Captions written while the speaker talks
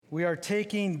We are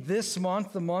taking this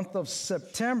month, the month of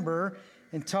September,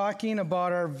 and talking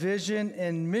about our vision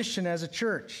and mission as a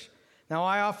church. Now,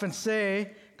 I often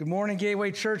say, Good Morning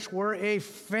Gateway Church, we're a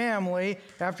family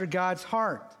after God's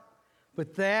heart.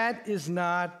 But that is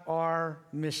not our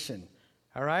mission,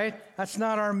 all right? That's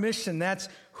not our mission. That's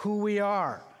who we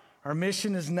are. Our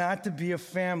mission is not to be a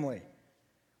family.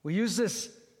 We use this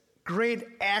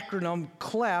great acronym,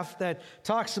 CLEF, that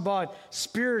talks about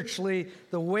spiritually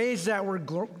the ways that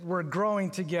we're growing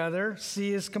together.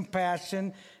 C is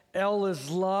compassion, L is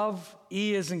love,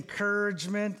 E is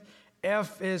encouragement,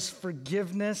 F is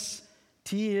forgiveness,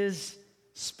 T is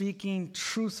speaking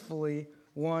truthfully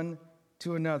one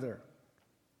to another.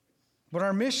 But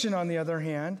our mission, on the other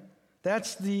hand,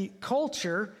 that's the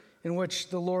culture in which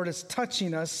the Lord is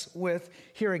touching us with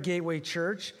here at Gateway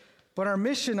Church. But our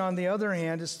mission, on the other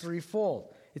hand, is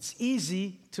threefold. It's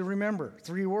easy to remember,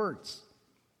 3 words.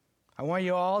 I want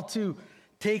you all to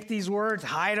take these words,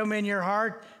 hide them in your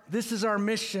heart. This is our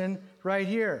mission right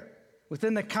here.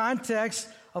 Within the context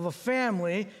of a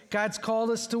family, God's called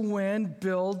us to win,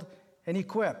 build, and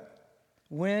equip.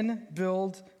 Win,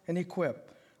 build, and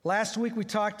equip. Last week we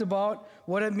talked about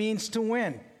what it means to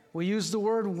win. We used the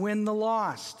word win the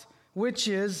lost, which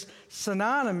is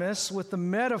synonymous with the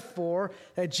metaphor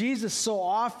that Jesus so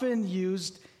often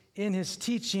used in his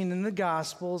teaching in the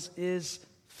Gospels, is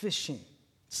fishing.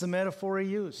 It's the metaphor he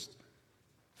used.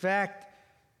 In fact,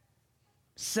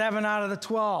 7 out of the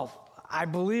 12, I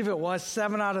believe it was,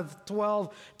 7 out of the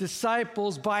 12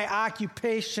 disciples by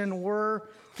occupation were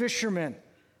fishermen.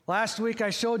 Last week I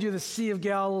showed you the Sea of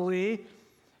Galilee.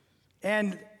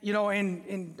 And,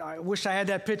 I wish I had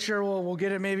that picture. We'll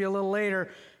get it maybe a little later.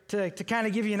 To kind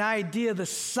of give you an idea of the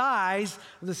size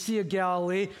of the Sea of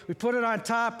Galilee, we put it on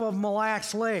top of Mille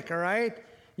Lacs Lake, all right?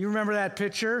 You remember that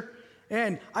picture?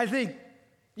 And I think,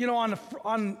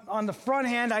 on the front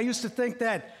hand, I used to think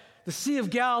that the Sea of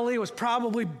Galilee was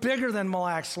probably bigger than Mille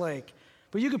Lacs Lake.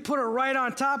 But you could put it right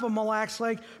on top of Mille Lacs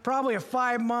Lake, probably a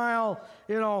 5-mile,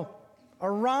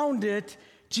 around it.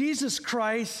 Jesus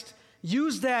Christ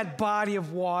used that body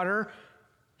of water.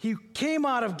 He came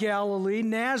out of Galilee,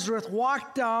 Nazareth,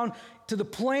 walked down to the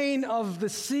plain of the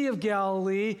Sea of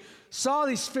Galilee, saw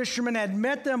these fishermen, had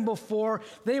met them before.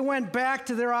 They went back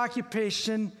to their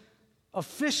occupation of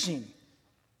fishing.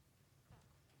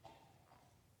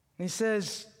 And he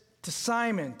says to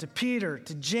Simon, to Peter,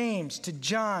 to James, to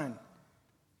John,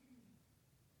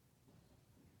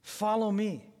 follow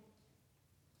me,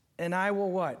 and I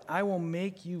will what? I will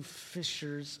make you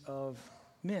fishers of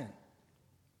men.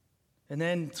 And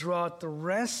then throughout the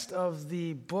rest of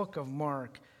the book of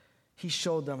Mark, he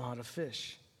showed them how to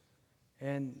fish.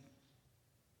 And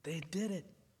they did it.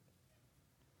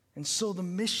 And so the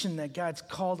mission that God's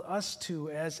called us to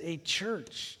as a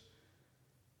church,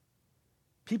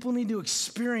 people need to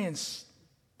experience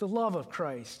the love of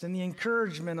Christ and the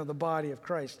encouragement of the body of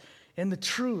Christ and the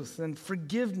truth and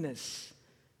forgiveness.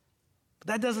 But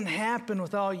that doesn't happen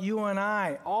without you and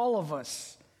I, all of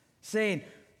us, saying,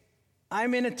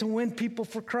 I'm in it to win people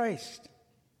for Christ.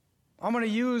 I'm going to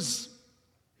use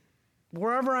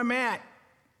wherever I'm at,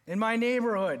 in my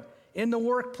neighborhood, in the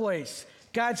workplace.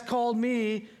 God's called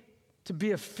me to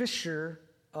be a fisher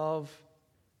of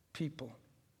people.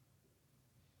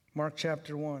 Mark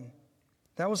chapter 1.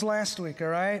 That was last week, all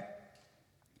right?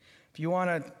 If you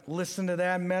want to listen to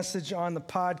that message on the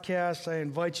podcast, I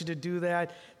invite you to do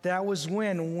that. That was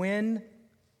win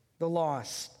the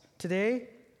lost. Today,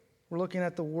 we're looking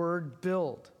at the word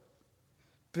build.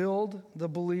 Build the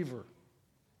believer.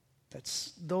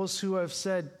 That's those who have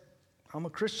said, I'm a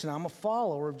Christian, I'm a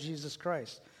follower of Jesus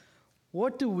Christ.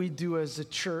 What do we do as a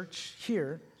church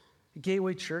here,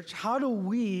 Gateway Church? How do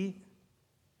we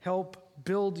help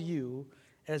build you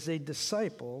as a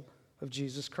disciple of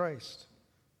Jesus Christ?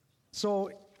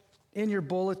 So in your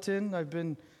bulletin, I've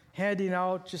been handing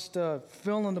out just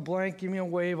fill in the blank, give me a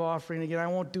wave offering. Again, I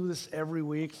won't do this every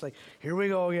week. It's like, here we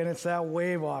go again, it's that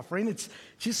wave offering. It's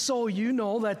just so you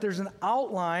know that there's an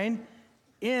outline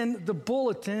in the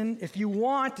bulletin. If you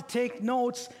want to take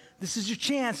notes, this is your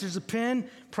chance. There's a pen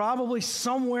probably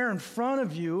somewhere in front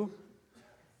of you.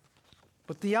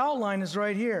 But the outline is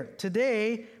right here.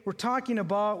 Today, we're talking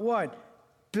about what?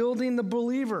 Building the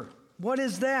believer. What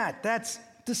is that? That's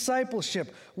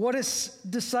discipleship. What is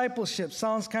discipleship?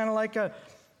 Sounds kind of like a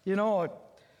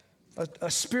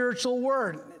spiritual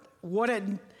word. What it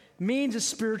means is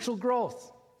spiritual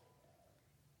growth.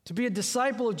 To be a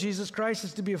disciple of Jesus Christ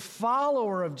is to be a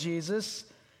follower of Jesus.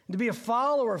 And to be a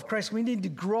follower of Christ, we need to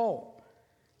grow.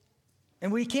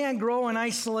 And we can't grow in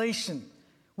isolation.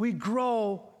 We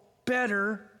grow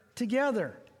better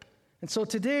together. And so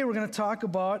today we're going to talk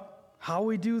about how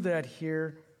we do that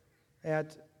here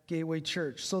at Gateway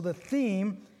Church. So the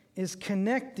theme is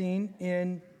connecting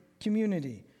in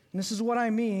community. And this is what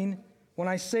I mean when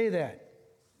I say that.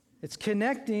 It's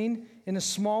connecting in a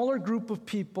smaller group of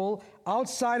people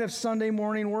outside of Sunday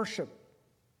morning worship.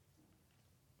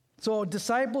 So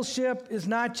discipleship is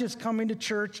not just coming to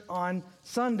church on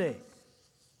Sunday.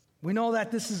 We know that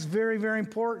this is very, very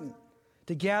important,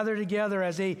 to gather together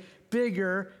as a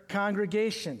bigger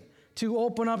congregation, to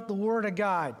open up the Word of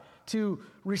God, to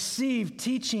receive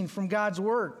teaching from God's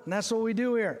Word. And that's what we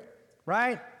do here,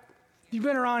 right? If you've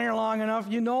been around here long enough,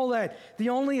 you know that the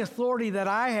only authority that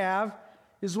I have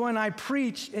is when I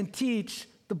preach and teach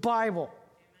the Bible.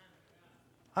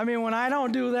 I mean, when I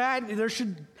don't do that,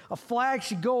 a flag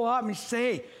should go up and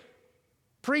say, hey,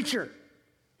 preacher,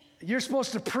 you're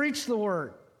supposed to preach the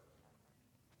Word.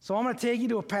 So I'm going to take you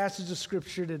to a passage of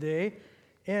Scripture today,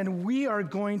 and we are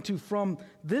going to, from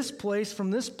this place, from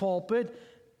this pulpit,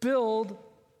 build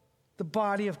the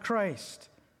body of Christ.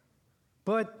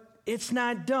 But it's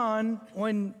not done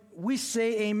when we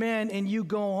say amen and you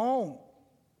go home.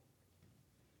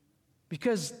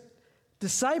 Because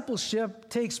discipleship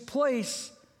takes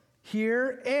place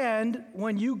here and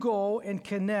when you go and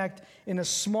connect in a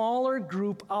smaller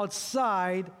group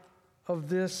outside of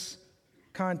this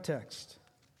context.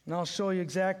 And I'll show you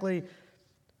exactly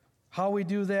how we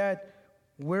do that,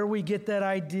 where we get that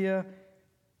idea.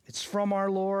 It's from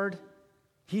our Lord.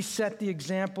 He set the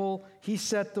example. He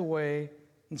set the way.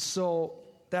 And so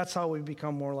that's how we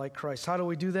become more like Christ. How do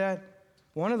we do that?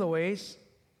 One of the ways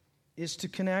is to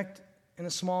connect in a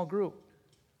small group.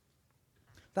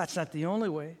 That's not the only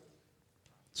way.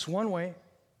 It's one way.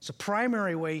 It's a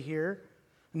primary way here.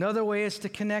 Another way is to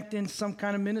connect in some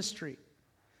kind of ministry.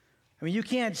 I mean, you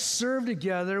can't serve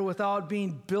together without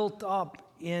being built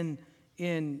up in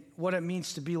what it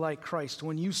means to be like Christ.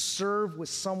 When you serve with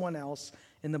someone else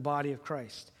in the body of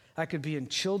Christ. That could be in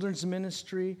children's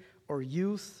ministry or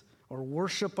youth or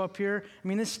worship up here. I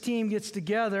mean, this team gets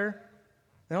together.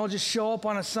 They don't just show up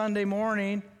on a Sunday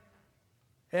morning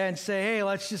and say, hey,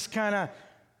 let's just kind of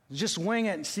just wing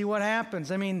it and see what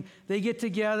happens. I mean, they get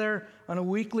together on a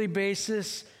weekly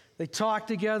basis. They talk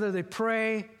together. They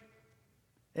pray.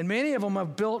 And many of them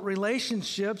have built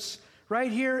relationships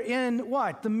right here in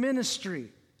what? The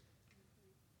ministry.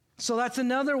 So that's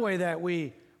another way that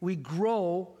we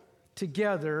grow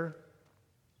together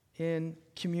in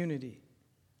community.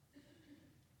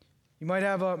 You might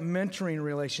have a mentoring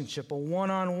relationship, a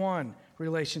one-on-one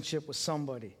relationship with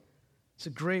somebody. It's a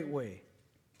great way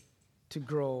to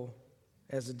grow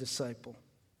as a disciple.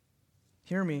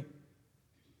 Hear me.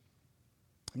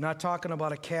 I'm not talking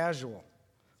about a casual,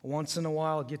 once in a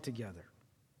while get together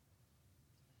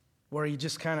where you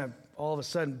just kind of all of a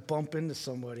sudden bump into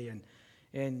somebody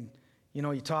and you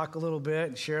know, you talk a little bit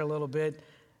and share a little bit.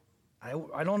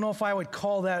 I don't know if I would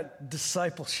call that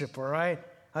discipleship, all right?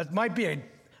 It might be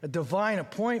a divine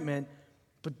appointment,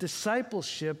 but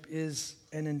discipleship is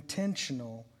an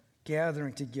intentional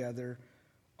gathering together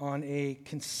on a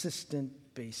consistent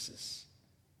basis.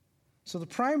 So the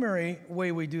primary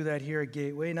way we do that here at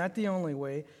Gateway, not the only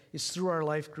way, is through our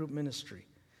life group ministry.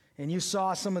 And you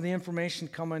saw some of the information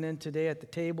coming in today at the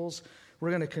tables. We're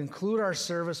going to conclude our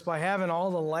service by having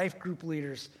all the life group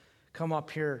leaders come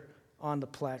up here on the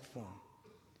platform.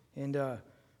 And we're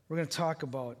going to talk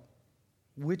about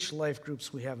which life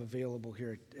groups we have available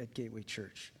here at Gateway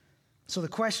Church. So the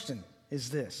question is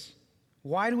this: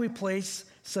 why do we place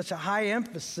such a high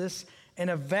emphasis and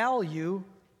a value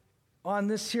on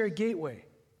this here at Gateway?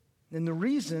 And the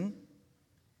reason,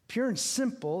 pure and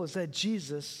simple, is that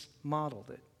Jesus modeled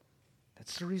it.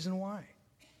 That's the reason why.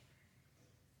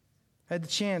 I had the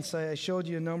chance, I showed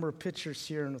you a number of pictures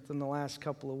here within the last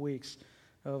couple of weeks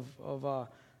of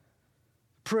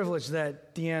privilege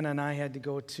that Deanna and I had to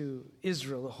go to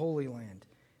Israel, the Holy Land,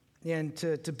 and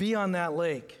to be on that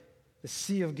lake, the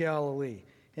Sea of Galilee,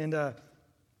 and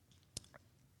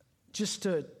just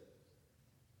to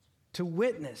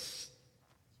witness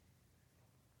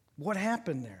what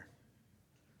happened there.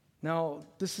 Now,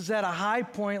 this is at a high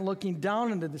point looking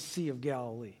down into the Sea of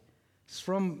Galilee. It's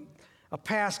from a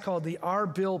pass called the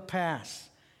Arbil Pass.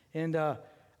 And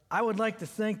I would like to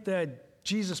think that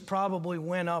Jesus probably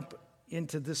went up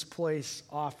into this place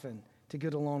often to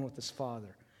get alone with his Father.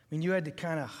 I mean, you had to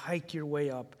kind of hike your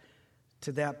way up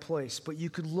to that place, but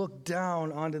you could look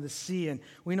down onto the sea, and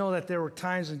we know that there were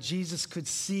times when Jesus could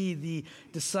see the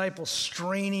disciples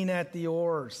straining at the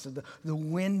oars. So the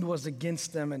wind was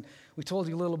against them, and we told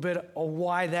you a little bit of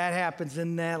why that happens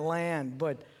in that land.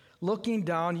 But looking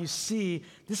down, you see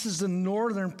this is the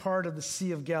northern part of the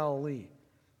Sea of Galilee.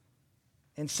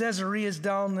 And Caesarea is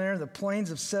down there, the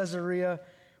plains of Caesarea,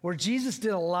 where Jesus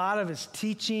did a lot of his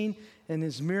teaching and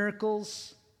his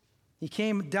miracles. He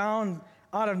came down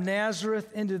out of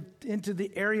Nazareth into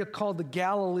the area called the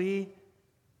Galilee,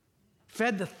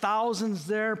 fed the thousands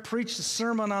there, preached the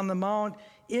Sermon on the Mount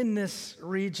in this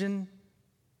region.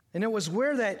 And it was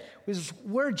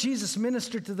where Jesus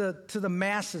ministered to the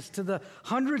masses, to the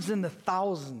hundreds and the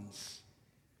thousands.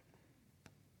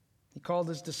 He called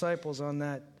his disciples on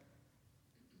that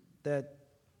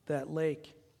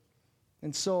lake.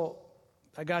 And so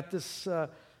I got this, the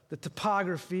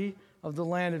topography of the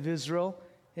land of Israel.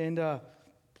 And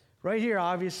right here,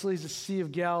 obviously, is the Sea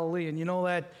of Galilee. And you know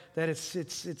that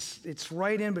it's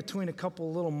right in between a couple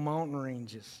of little mountain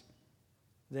ranges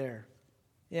there.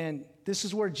 And this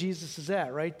is where Jesus is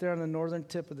at, right there on the northern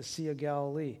tip of the Sea of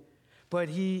Galilee. But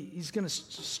he's going to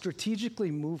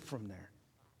strategically move from there.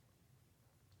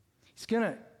 He's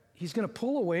going to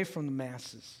pull away from the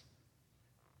masses.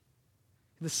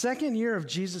 The second year of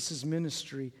Jesus'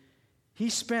 ministry, he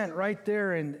spent right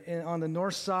there on the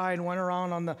north side, went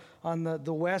around on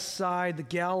the west side, the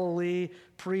Galilee,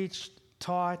 preached,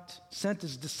 taught, sent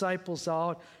his disciples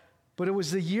out. But it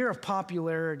was the year of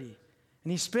popularity.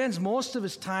 And he spends most of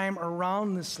his time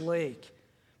around this lake.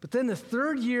 But then the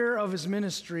third year of his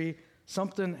ministry,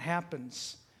 something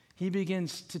happens. He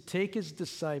begins to take his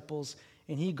disciples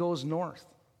and he goes north.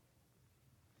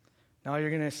 Now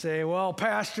you're going to say, well,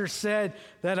 Pastor said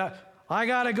that I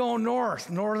got to go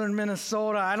north, northern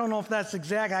Minnesota. I don't know if that's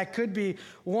exact. I could be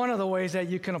one of the ways that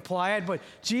you can apply it, but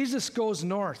Jesus goes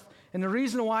north. And the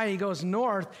reason why he goes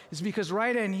north is because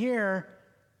right in here,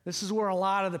 this is where a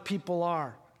lot of the people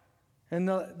are. And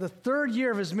the third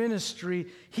year of his ministry,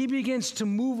 he begins to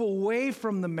move away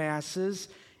from the masses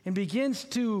and begins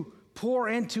to pour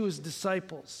into his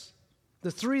disciples,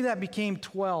 the 3 that became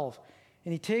 12.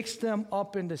 And he takes them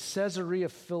up into Caesarea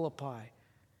Philippi.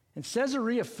 And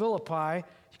Caesarea Philippi,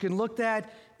 you can look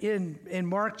at in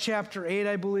Mark chapter 8,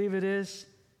 I believe it is.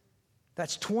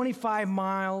 That's 25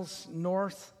 miles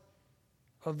north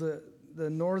of the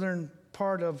northern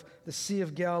part of the Sea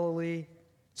of Galilee.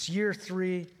 It's year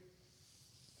 3.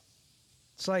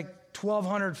 It's like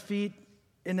 1,200 feet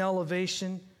in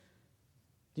elevation. Do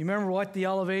you remember what the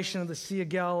elevation of the Sea of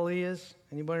Galilee is?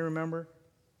 Anybody remember?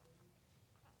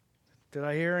 Did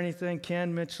I hear anything?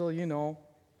 Ken, Mitchell, you know.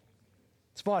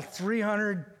 It's about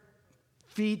 300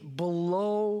 feet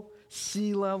below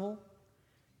sea level.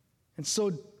 And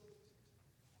so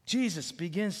Jesus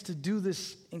begins to do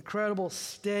this incredible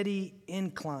steady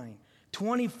incline,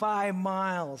 25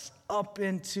 miles up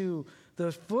into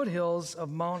the foothills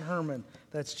of Mount Hermon.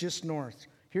 That's just north.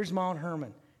 Here's Mount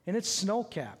Hermon. And it's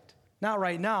snow-capped. Not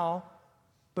right now,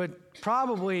 but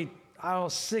probably,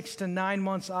 6 to 9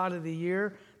 months out of the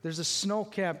year, there's a snow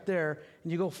cap there,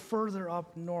 and you go further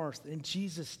up north, and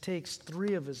Jesus takes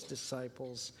 3 of his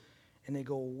disciples, and they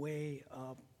go way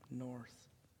up north.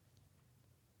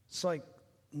 It's like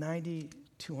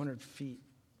 9,200 feet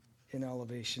in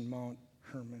elevation, Mount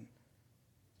Hermon.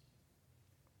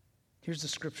 Here's the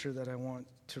scripture that I want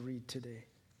to read today.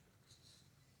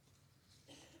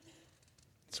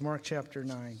 It's Mark chapter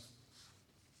 9,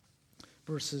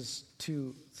 verses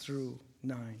 2 through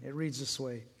 9. It reads this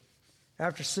way.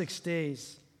 After 6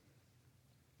 days,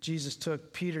 Jesus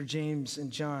took Peter, James,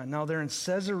 and John. Now they're in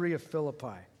Caesarea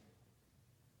Philippi.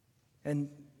 And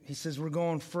he says, we're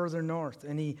going further north.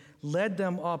 And he led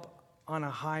them up on a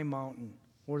high mountain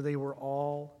where they were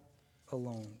all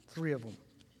alone, 3 of them.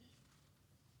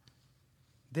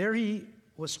 There he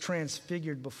was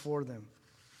transfigured before them.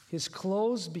 His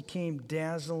clothes became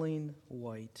dazzling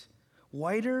white,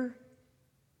 whiter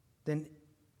than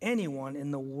anyone in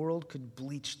the world could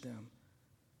bleach them.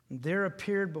 And there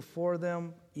appeared before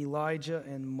them Elijah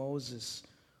and Moses,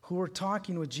 who were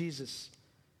talking with Jesus.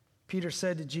 Peter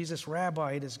said to Jesus,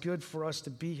 Rabbi, it is good for us to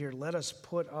be here. Let us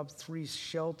put up 3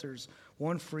 shelters,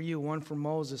 one for you, one for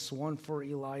Moses, one for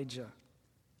Elijah.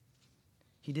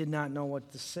 He did not know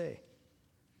what to say.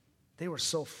 They were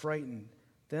so frightened.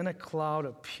 Then a cloud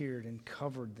appeared and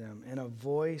covered them, and a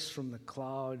voice from the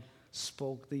cloud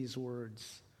spoke these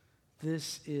words,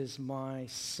 This is my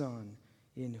Son,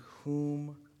 in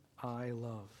whom I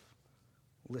love.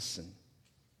 Listen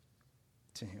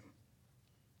to him.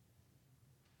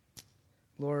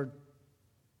 Lord,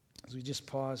 as we just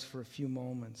pause for a few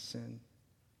moments and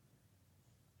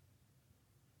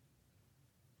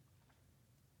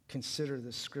consider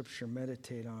this scripture,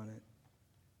 meditate on it,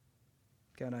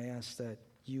 God, I ask that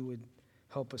you would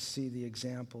help us see the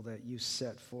example that you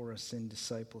set for us in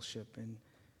discipleship and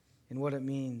what it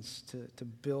means to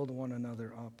build one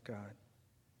another up, God.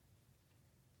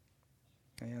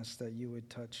 I ask that you would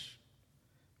touch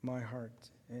my heart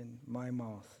and my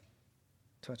mouth.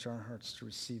 Touch our hearts to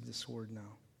receive this word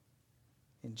now.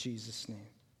 In Jesus' name,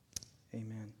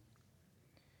 amen.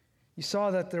 You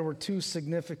saw that there were two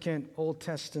significant Old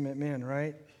Testament men,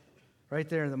 right? Right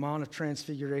there, the Mount of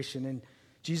Transfiguration. And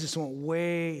Jesus went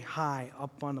way high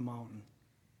up on the mountain.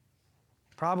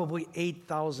 Probably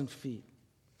 8,000 feet.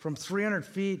 From 300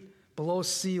 feet below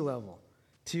sea level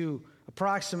to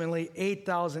approximately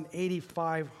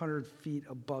 8,500 feet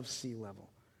above sea level.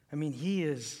 I mean,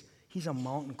 he's a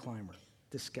mountain climber,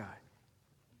 this guy.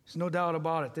 There's no doubt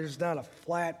about it. There's not a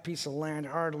flat piece of land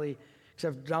hardly,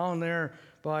 except down there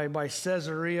by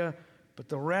Caesarea. But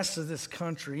the rest of this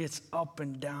country, it's up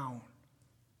and down.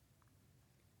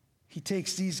 He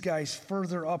takes these guys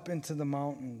further up into the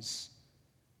mountains.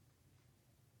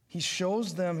 He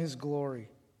shows them his glory.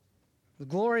 The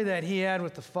glory that he had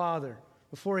with the Father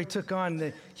before he took on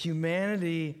the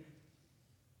humanity,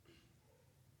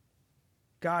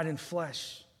 God in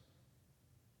flesh.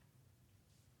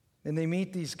 And they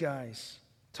meet these guys,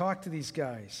 talk to these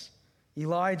guys,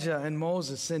 Elijah and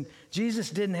Moses. And Jesus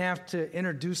didn't have to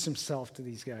introduce himself to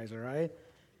these guys, all right?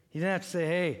 He didn't have to say,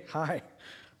 hey, hi,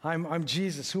 I'm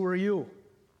Jesus. Who are you?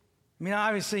 I mean,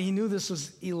 obviously he knew this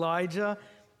was Elijah,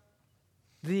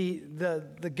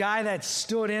 the guy that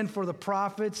stood in for the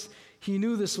prophets. He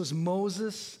knew this was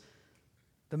Moses,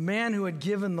 the man who had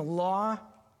given the law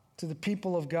to the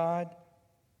people of God.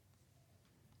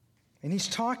 And he's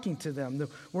talking to them.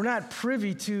 We're not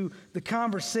privy to the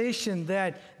conversation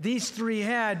that these three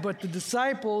had, but the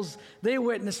disciples, they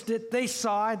witnessed it. They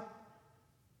saw it.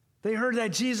 They heard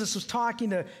that Jesus was talking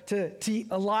to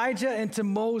Elijah and to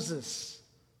Moses.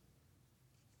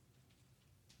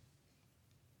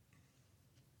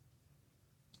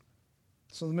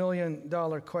 So the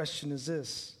million-dollar question is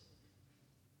this: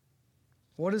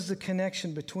 what is the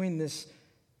connection between this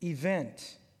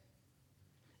event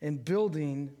and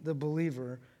building the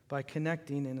believer by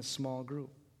connecting in a small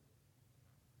group?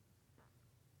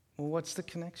 Well, what's the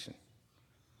connection?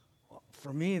 Well,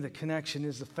 for me, the connection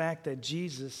is the fact that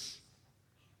Jesus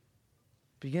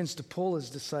begins to pull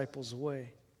his disciples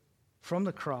away from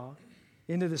the crowd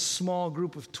into this small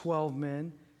group of 12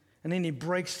 men. And then he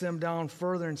breaks them down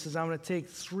further and says, I'm going to take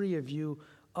 3 of you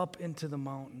up into the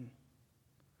mountain.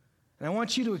 And I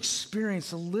want you to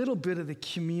experience a little bit of the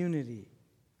community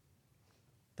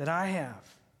that I have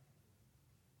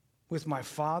with my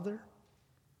Father,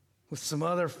 with some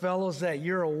other fellows that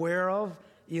you're aware of,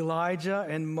 Elijah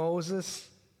and Moses.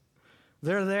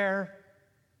 They're there.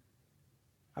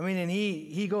 I mean, and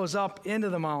he goes up into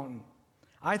the mountain.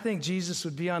 I think Jesus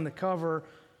would be on the cover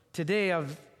today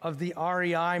of the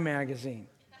REI magazine.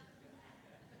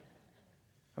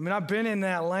 I mean, I've been in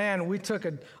that land. We took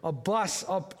a bus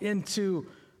up into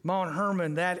Mount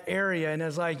Hermon, that area, and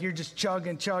it's like you're just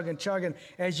chugging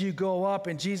as you go up,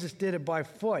 and Jesus did it by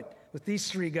foot with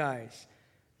these 3 guys.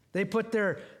 They put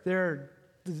the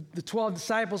 12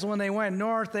 disciples, when they went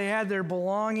north, they had their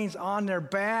belongings on their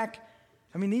back.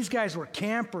 I mean, these guys were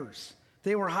campers.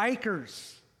 They were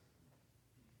hikers.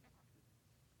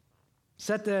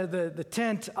 Set the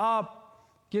tent up,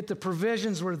 get the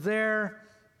provisions were there,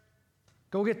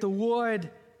 go get the wood,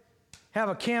 have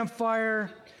a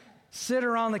campfire, sit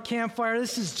around the campfire.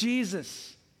 This is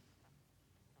Jesus.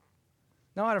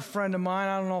 Now I had a friend of mine.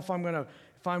 I don't know if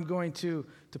I'm going to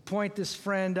point this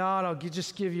friend out. I'll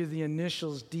just give you the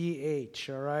initials DH,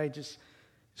 all right? Just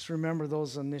remember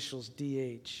those initials,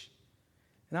 DH.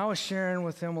 And I was sharing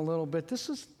with him a little bit. This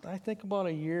was, I think, about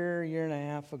a year and a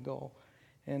half ago.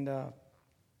 And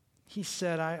he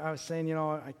said, I was saying,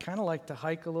 I kind of like to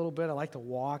hike a little bit. I like to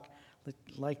walk.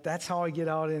 Like that's how I get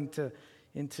out into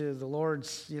the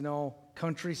Lord's,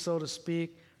 country, so to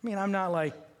speak. I mean, I'm not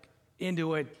like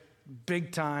into it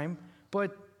big time,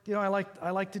 but I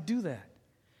like to do that.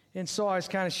 And so I was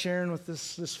kind of sharing with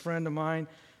this friend of mine,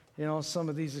 some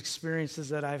of these experiences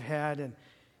that I've had. And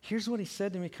here's what he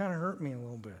said to me. Kind of hurt me a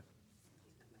little bit.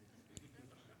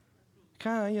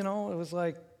 Kind of, it was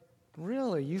like,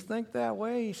 really? You think that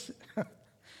way?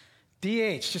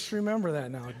 DH, just remember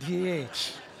that now,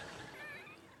 DH.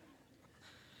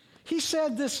 He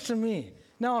said this to me.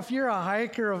 Now, if you're a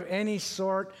hiker of any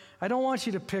sort, I don't want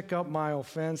you to pick up my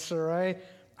offense, all right?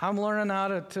 I'm learning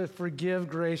how to forgive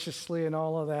graciously and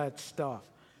all of that stuff.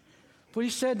 But he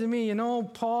said to me,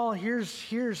 Paul,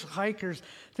 here's hikers.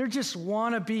 They're just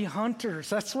wannabe hunters.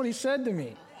 That's what he said to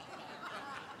me.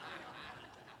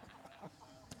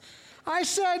 I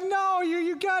said, no,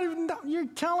 you're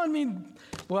telling me,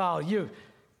 well,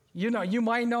 you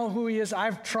might know who he is.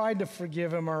 I've tried to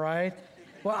forgive him, all right?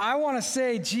 Well, I want to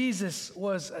say Jesus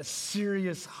was a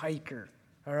serious hiker,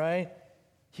 all right?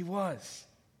 He was.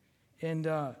 And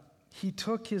he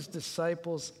took his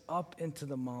disciples up into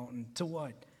the mountain to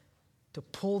what? To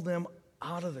pull them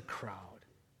out of the crowd,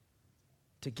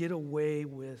 to get away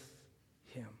with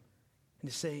him, and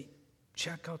to say,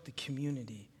 check out the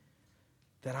community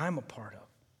that I'm a part of.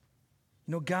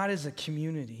 You know, God is a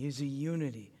community. He's a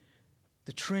unity.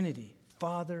 The Trinity,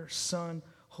 Father, Son,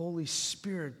 Holy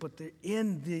Spirit. But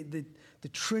in the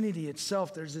Trinity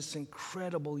itself, there's this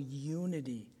incredible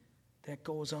unity that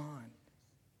goes on.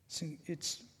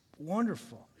 It's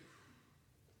wonderful.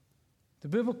 The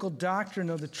biblical doctrine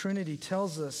of the Trinity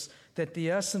tells us that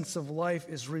the essence of life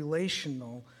is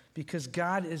relational because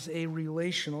God is a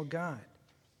relational God,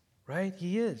 right?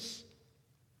 He is.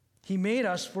 He made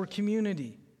us for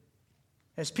community.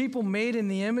 As people made in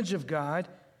the image of God,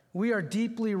 we are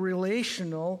deeply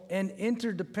relational and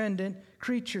interdependent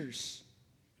creatures.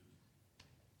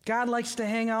 God likes to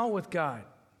hang out with God.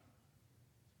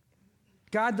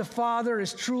 God the Father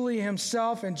is truly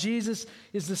himself, and Jesus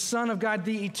is the Son of God,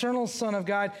 the eternal Son of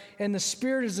God, and the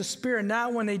Spirit is the Spirit,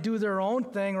 not when they do their own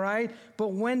thing, right?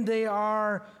 But when they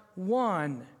are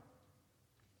one.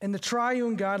 And the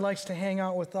triune God likes to hang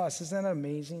out with us. Isn't that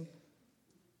amazing?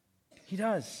 He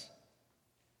does.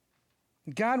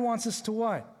 God wants us to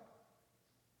what?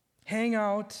 Hang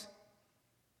out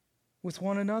with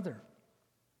one another.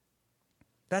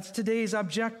 That's today's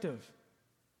objective.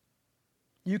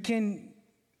 You can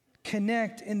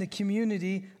connect in the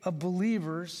community of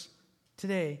believers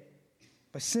today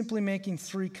by simply making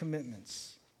 3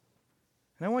 commitments.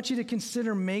 And I want you to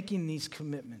consider making these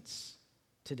commitments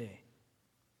today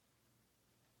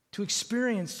to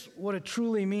experience what it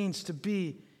truly means to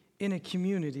be in a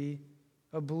community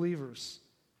of believers.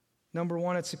 Number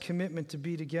 1, it's a commitment to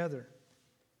be together.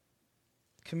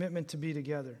 Commitment to be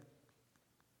together.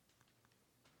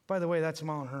 By the way, that's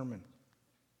Mount Hermon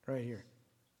right here.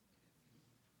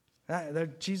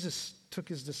 Jesus took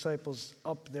his disciples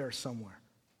up there somewhere.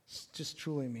 It's just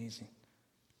truly amazing.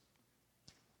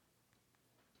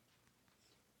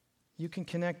 You can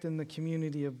connect in the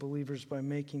community of believers by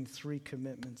making 3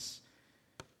 commitments.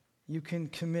 You can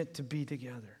commit to be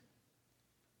together.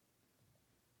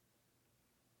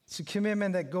 It's a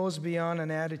commitment that goes beyond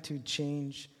an attitude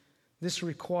change. This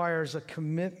requires a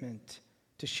commitment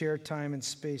to share time and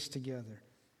space together.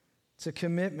 It's a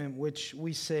commitment which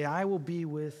we say, I will be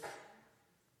with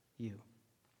you.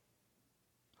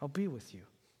 I'll be with you.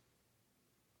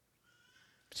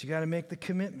 But you got to make the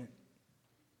commitment.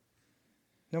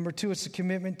 Number 2, it's a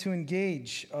commitment to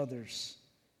engage others.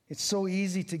 It's so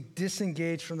easy to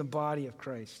disengage from the body of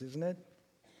Christ, isn't it?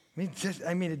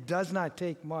 It does not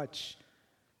take much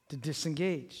to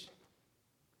disengage.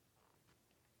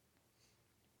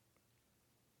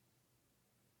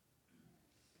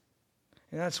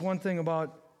 And that's one thing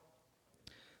about,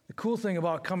 the cool thing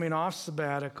about coming off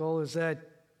sabbatical is that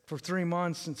for 3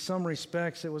 months, in some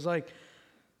respects, it was like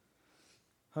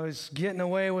I was getting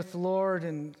away with the Lord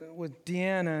and with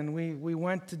Deanna, and we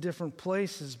went to different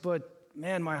places, but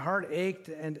man, my heart ached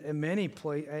at many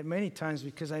times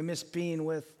because I missed being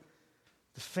with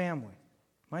the family,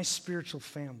 my spiritual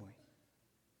family.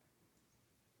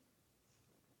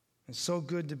 It's so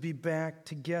good to be back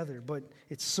together, but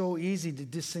it's so easy to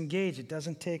disengage. It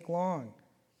doesn't take long.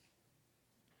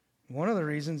 One of the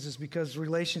reasons is because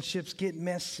relationships get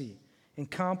messy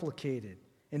and complicated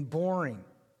and boring.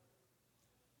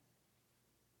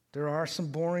 There are some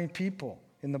boring people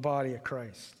in the body of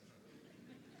Christ.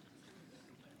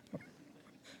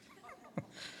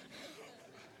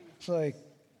 It's like,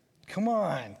 come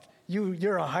on,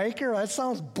 you're a hiker? That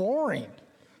sounds boring.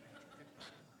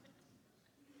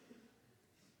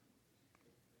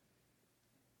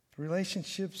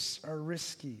 Relationships are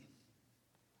risky.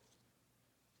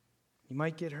 You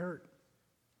might get hurt.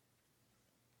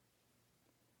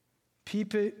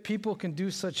 People can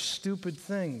do such stupid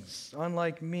things,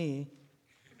 unlike me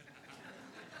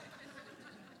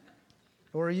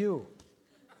or you.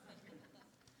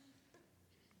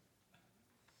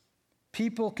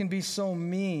 People can be so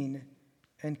mean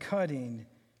and cutting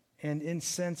and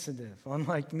insensitive,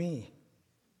 unlike me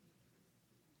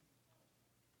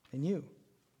and you.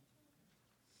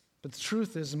 But the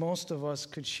truth is, most of us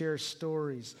could share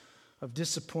stories of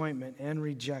disappointment and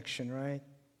rejection, right?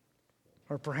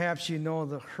 Or perhaps you know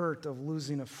the hurt of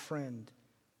losing a friend.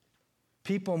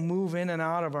 People move in and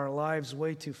out of our lives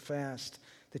way too fast.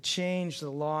 The change, the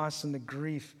loss, and the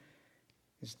grief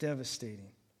is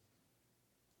devastating.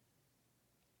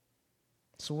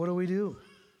 So what do?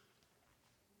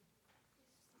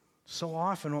 So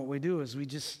often what we do is we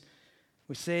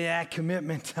say,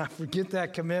 commitment. I forget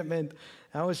that commitment.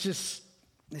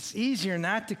 It's easier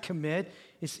not to commit.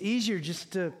 It's easier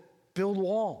just to build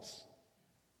walls.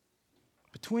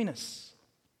 between us.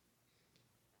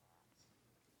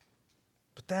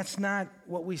 But that's not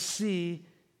what we see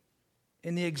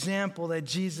in the example that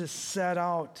Jesus set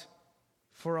out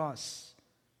for us.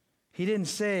 He didn't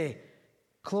say,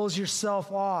 close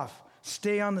yourself off,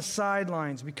 stay on the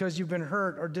sidelines because you've been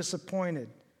hurt or disappointed.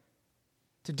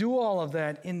 To do all of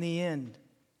that in the end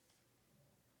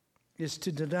is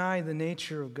to deny the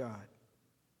nature of God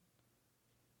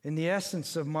and the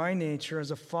essence of my nature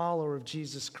as a follower of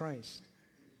Jesus Christ.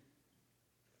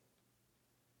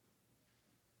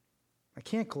 I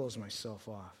can't close myself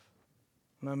off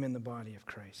when I'm in the body of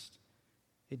Christ.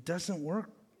 It doesn't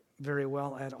work very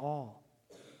well at all.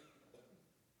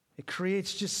 It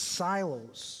creates just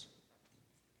silos.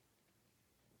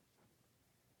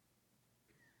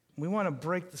 We want to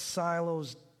break the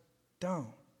silos down.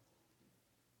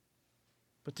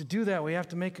 But to do that, we have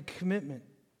to make a commitment.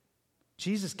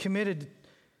 Jesus committed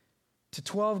to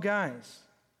 12 guys.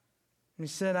 And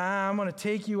he said, I'm going to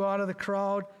take you out of the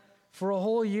crowd for a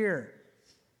whole year.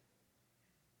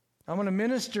 I'm going to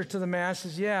minister to the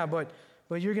masses, yeah, but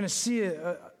you're going to see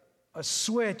a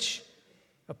switch,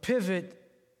 a pivot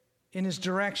in his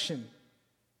direction.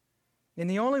 And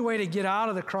the only way to get out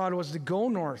of the crowd was to go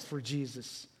north for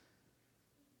Jesus.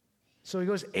 So he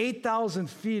goes 8,000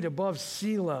 feet above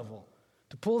sea level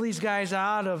to pull these guys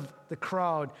out of the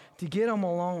crowd, to get them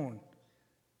alone,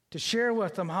 to share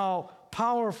with them how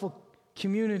powerful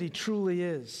community truly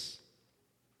is.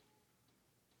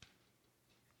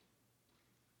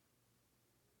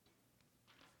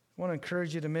 I want to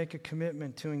encourage you to make a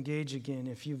commitment to engage again.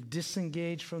 If you've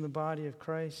disengaged from the body of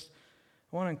Christ,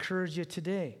 I want to encourage you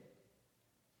today.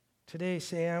 Today,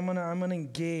 say, I'm gonna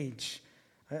engage.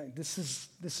 This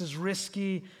is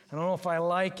risky. I don't know if I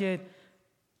like it.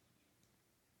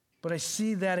 But I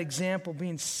see that example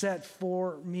being set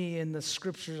for me in the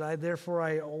scriptures. Therefore,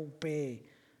 I obey.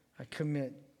 I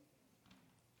commit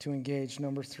to engage.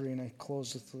 Number 3, and I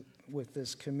close with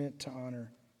this: commit to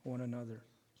honor one another.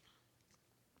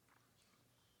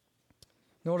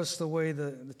 Notice the way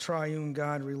the triune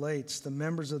God relates. The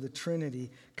members of the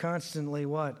Trinity constantly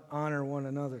what? Honor one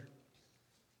another.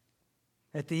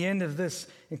 At the end of this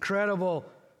incredible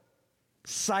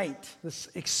sight, this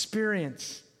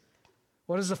experience,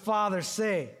 what does the Father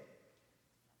say?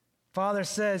 Father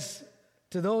says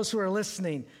to those who are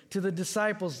listening, to the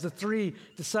disciples, the 3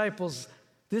 disciples,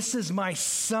 this is my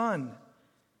Son.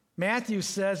 Matthew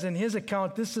says in his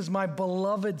account, this is my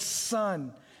beloved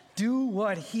Son. Do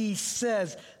what he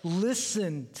says.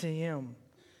 Listen to him.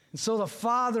 And so the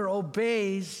Father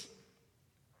obeys,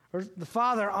 or the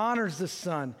Father honors the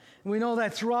Son. And we know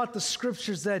that throughout the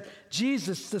scriptures that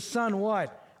Jesus, the Son,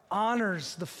 what?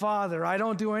 Honors the Father. I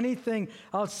don't do anything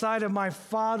outside of my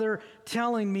Father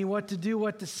telling me what to do,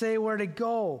 what to say, where to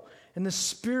go. And the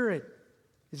Spirit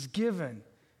is given.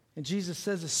 And Jesus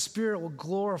says the Spirit will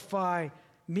glorify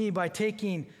me by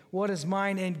taking what is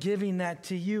mine and giving that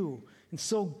to you. And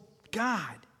so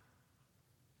God,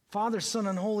 Father, Son,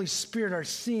 and Holy Spirit are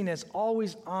seen as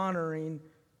always honoring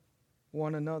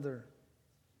one another.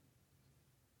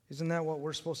 Isn't that what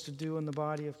we're supposed to do in the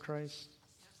body of Christ?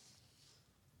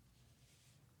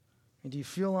 And do you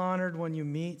feel honored when you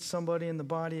meet somebody in the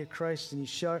body of Christ and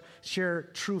you share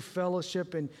true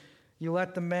fellowship and you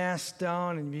let the mask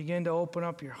down and you begin to open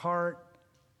up your heart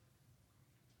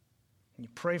and you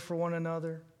pray for one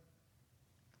another?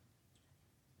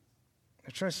 I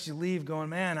trust you leave going,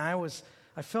 man,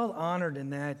 I felt honored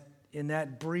in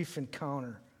that brief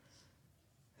encounter.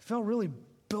 I felt really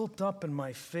built up in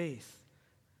my faith.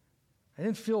 I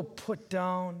didn't feel put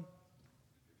down.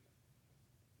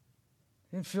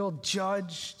 I didn't feel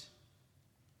judged,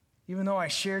 even though I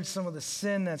shared some of the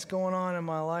sin that's going on in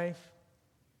my life,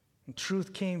 and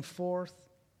truth came forth.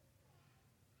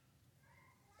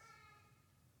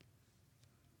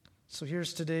 So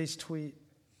here's today's tweet.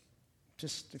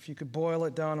 Just if you could boil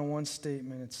it down in one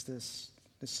statement, it's this.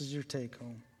 This is your take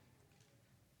home.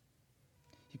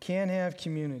 You can't have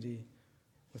community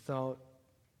without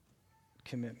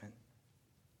commitment.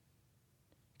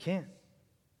 You can't.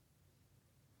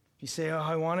 You say, oh,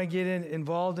 I want to get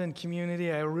involved in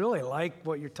community. I really like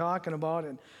what you're talking about.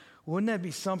 And wouldn't that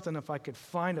be something if I could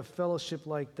find a fellowship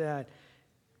like that?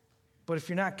 But if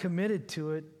you're not committed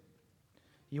to it,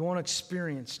 you won't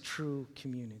experience true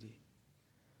community.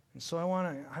 And so I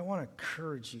want to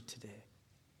encourage you today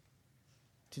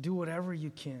to do whatever you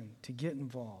can to get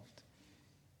involved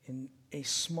in a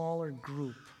smaller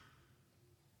group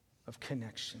of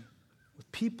connection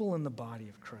with people in the body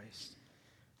of Christ.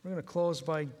 We're going to close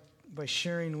by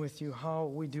sharing with you how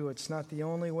we do it. It's not the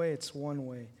only way, it's one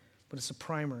way, but it's a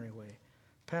primary way.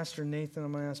 Pastor Nathan,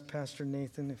 I'm going to ask Pastor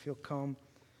Nathan if he'll come.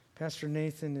 Pastor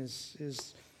Nathan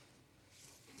is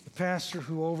the pastor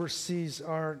who oversees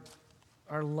our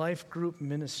life group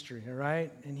ministry, all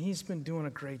right? And he's been doing a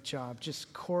great job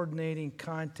just coordinating,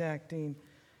 contacting,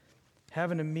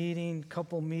 having a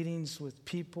couple meetings with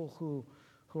people who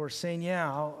are saying,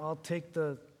 yeah, I'll take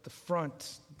the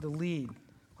front, the lead.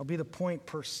 I'll be the point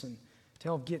person to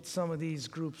help get some of these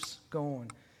groups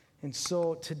going. And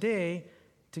so today,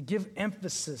 to give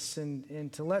emphasis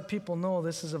and to let people know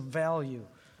this is a value,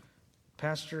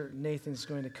 Pastor Nathan's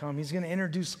going to come. He's going to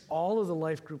introduce all of the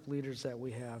life group leaders that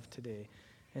we have today.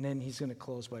 And then he's going to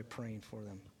close by praying for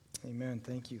them. Amen.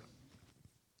 Thank you.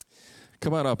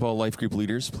 Come on up, all life group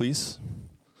leaders, please.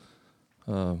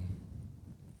 That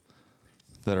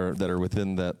are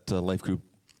within that life group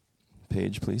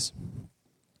page, please.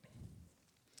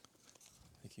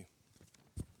 Thank you.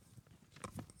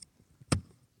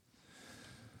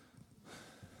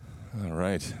 All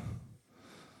right.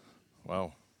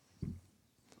 Wow.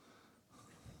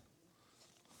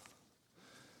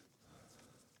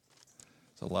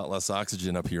 There's a lot less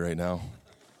oxygen up here right now.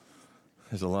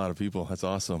 There's a lot of people. That's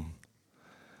awesome.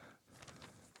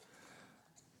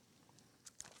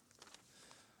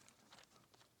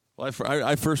 Well,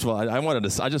 first of all,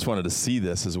 I just wanted to see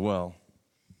this as well.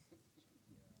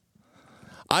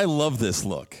 I love this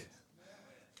look.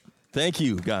 Thank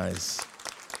you, guys.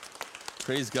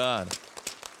 Praise God.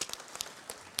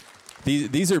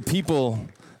 These are people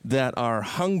that are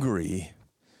hungry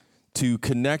to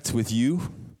connect with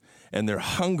you, and they're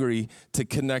hungry to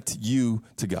connect you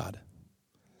to God.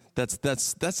 That's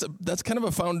kind of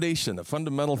a foundation, a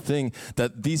fundamental thing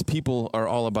that these people are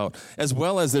all about. As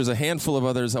well as there's a handful of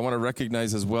others I want to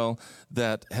recognize as well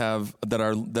that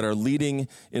are leading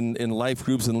in life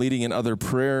groups and leading in other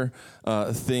prayer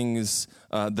things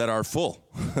that are full.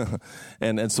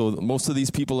 and so most of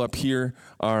these people up here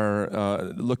are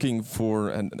looking for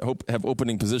and have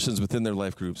opening positions within their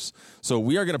life groups. So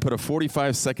we are going to put a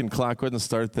 45-second clock. Go ahead and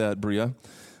start that, Bria.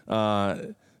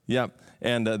 Yeah.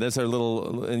 And that's our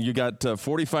little, and you got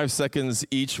 45 seconds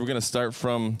each. We're going to start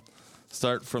from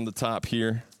the top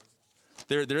here.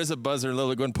 There is a buzzer. Go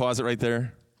ahead and pause it right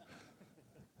there.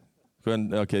 Go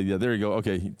ahead. Okay, yeah, there you go.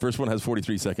 Okay, first one has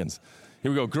 43 seconds. Here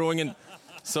we go. Growing in,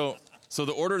 so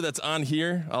the order that's on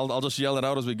here, I'll just yell it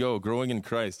out as we go. Growing in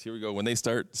Christ. Here we go. When they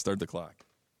start the clock.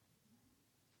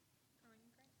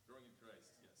 Growing in Christ,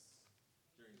 yes.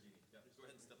 Jerry and Jeannie. Yeah, just go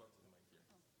ahead and step up to the mic here.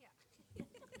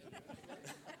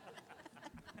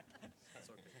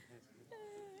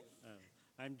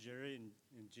 I'm Jerry and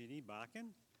Jeannie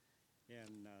Bakken,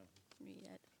 and Read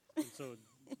it. and so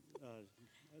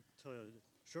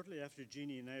shortly after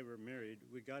Jeannie and I were married,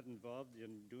 we got involved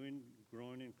in doing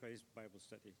Growing in Christ Bible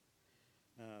study.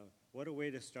 What a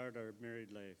way to start our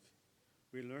married life.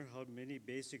 We learned how many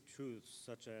basic truths,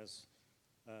 such as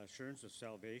assurance of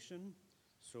salvation,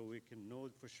 so we can know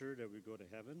for sure that we go to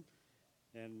heaven,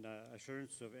 and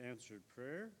assurance of answered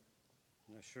prayer,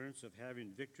 and assurance of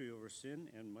having victory over sin,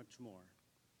 and much more.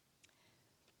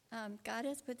 God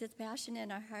has put this passion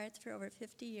in our hearts for over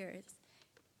 50 years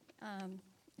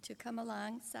to come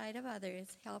alongside of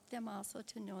others, help them also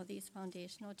to know these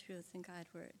foundational truths in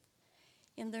God's Word.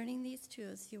 In learning these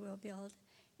truths, you will build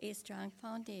a strong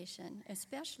foundation,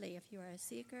 especially if you are a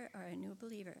seeker or a new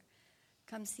believer.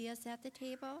 Come see us at the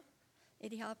table.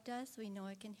 It helped us. We know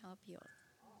it can help you.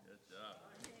 Good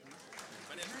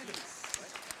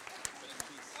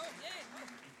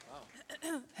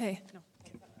job. Hey. No.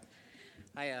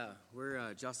 Hi,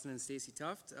 we're Justin and Stacy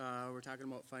Tuft. We're talking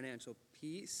about financial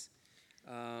peace.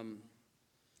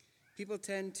 People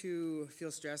tend to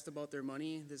feel stressed about their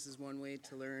money. This is one way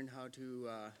to learn how to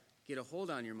get a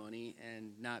hold on your money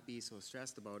and not be so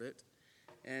stressed about it.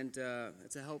 And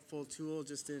it's a helpful tool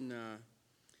just in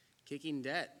kicking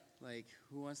debt. Like,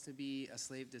 who wants to be a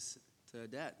slave to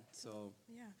debt? So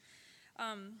Yeah.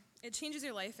 It changes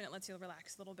your life and it lets you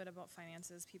relax a little bit about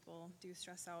finances. People do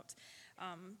stress out.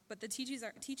 But the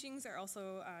teachings are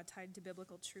also tied to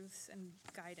biblical truths and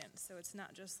guidance. So it's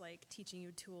not just like teaching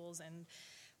you tools and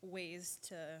ways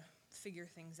to figure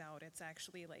things out. It's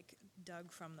actually like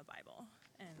dug from the Bible.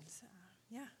 And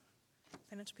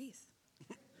financial peace.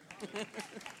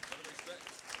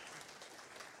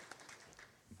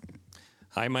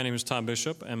 Hi, my name is Tom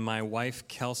Bishop, and my wife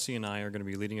Kelsey and I are going to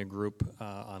be leading a group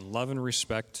on Love and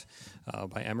Respect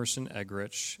by Emerson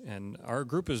Eggerich. And our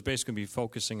group is basically going to be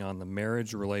focusing on the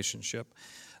marriage relationship.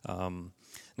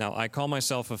 Now, I call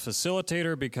myself a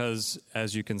facilitator because,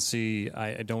 as you can see,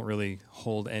 I don't really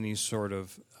hold any sort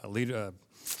of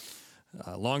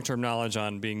long-term knowledge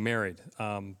on being married.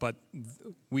 But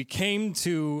we came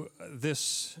to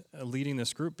leading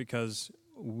this group because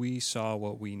we saw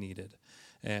what we needed.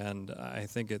 And I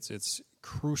think it's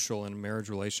crucial in marriage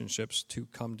relationships to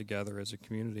come together as a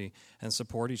community and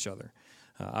support each other.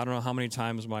 I don't know how many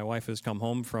times my wife has come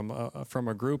home from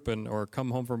a group or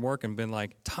come home from work and been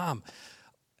like, Tom,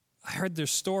 I heard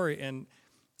this story, and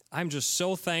I'm just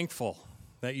so thankful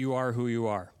that you are who you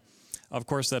are. Of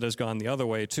course, that has gone the other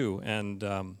way, too, and,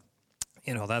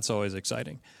 that's always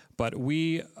exciting. But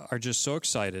we are just so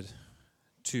excited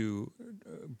to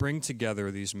bring together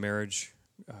these marriage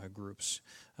groups,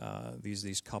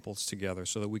 these couples together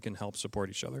so that we can help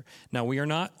support each other. Now, we are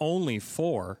not only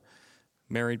for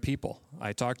married people.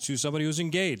 I talked to somebody who's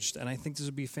engaged, and I think this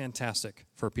would be fantastic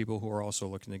for people who are also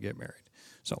looking to get married.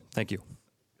 So, thank you.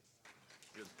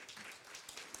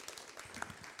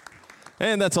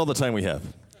 And that's all the time we have.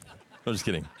 I'm just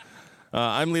kidding.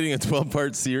 I'm leading a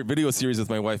 12-part video series with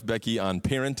my wife, Becky, on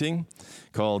parenting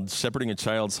called Shepherding a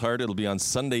Child's Heart. It'll be on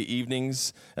Sunday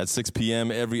evenings at 6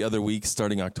 p.m. every other week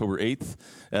starting October 8th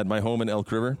at my home in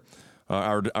Elk River.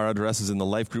 Our address is in the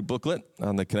Life Group booklet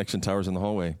on the connection towers in the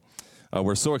hallway.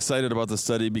 We're so excited about the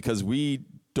study because we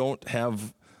don't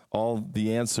have all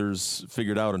the answers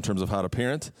figured out in terms of how to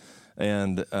parent,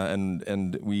 and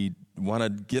we want to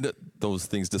get those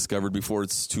things discovered before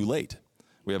it's too late.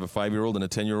 We have a 5-year-old and a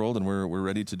 10-year-old, and we're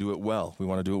ready to do it well. We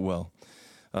want to do it well.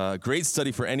 Great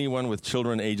study for anyone with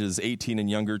children ages 18 and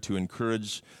younger to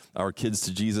encourage our kids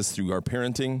to Jesus through our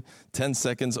parenting. 10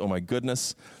 seconds, oh my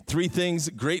goodness. 3 things,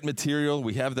 great material.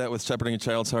 We have that with Shepherding a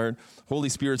Child's Heart. Holy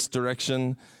Spirit's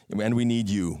direction, and we need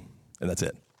you. And that's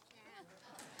it. All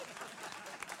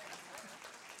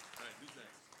right, who's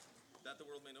next? That the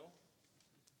world may know?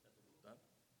 Don?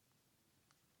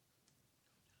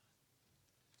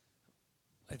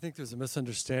 I think there's a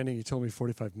misunderstanding. You told me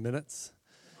 45 minutes.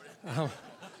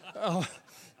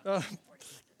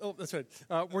 That's right.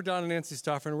 We're Don and Nancy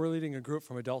Stauffer, and we're leading a group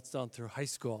from adults down through high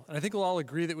school. And I think we'll all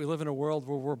agree that we live in a world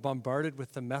where we're bombarded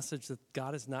with the message that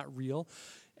God is not real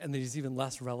and that he's even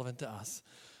less relevant to us.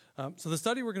 So the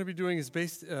study we're going to be doing is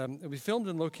it'll be filmed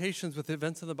in locations where the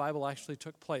events in the Bible actually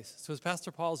took place. So as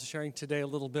Pastor Paul is sharing today a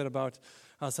little bit about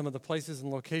some of the places and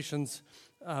locations,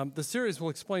 the series will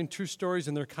explain true stories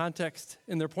in their context,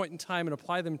 in their point in time, and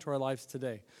apply them to our lives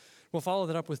today. We'll follow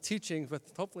that up with teaching,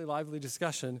 with hopefully lively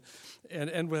discussion, and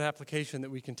end with application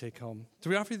that we can take home. So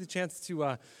we offer you the chance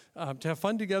to have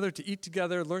fun together, to eat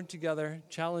together, learn together,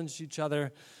 challenge each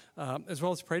other, as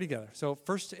well as pray together. So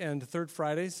first and third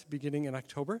Fridays beginning in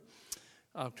October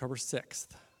 6th.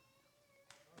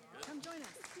 Come join us.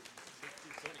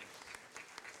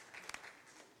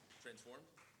 Transformed?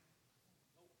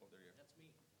 Oh, there you are. That's me.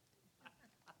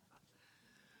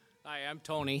 Hi, I'm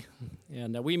Tony,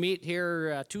 and we meet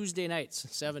here Tuesday nights,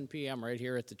 7 p.m. right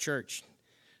here at the church.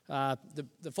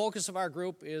 The focus of our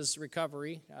group is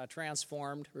recovery.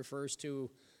 Transformed refers to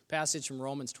passage from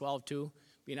Romans 12:2.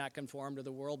 Be not conformed to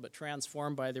the world, but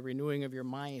transformed by the renewing of your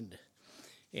mind.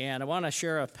 And I want to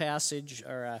share a passage,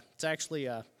 it's actually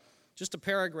just a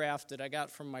paragraph that I got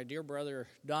from my dear brother,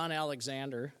 Don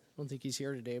Alexander. I don't think he's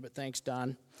here today, but thanks,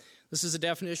 Don. This is a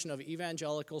definition of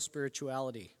evangelical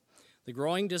spirituality: the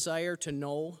growing desire to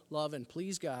know, love, and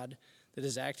please God that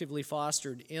is actively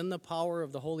fostered in the power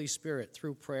of the Holy Spirit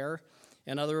through prayer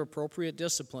and other appropriate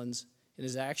disciplines, and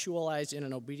is actualized in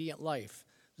an obedient life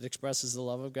that expresses the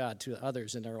love of God to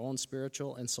others in their own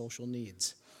spiritual and social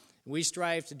needs. We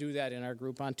strive to do that in our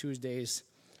group on Tuesdays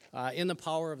in the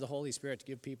power of the Holy Spirit, to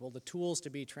give people the tools to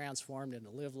be transformed and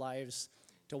to live lives,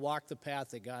 to walk the path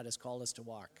that God has called us to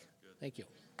walk. Good. Thank you.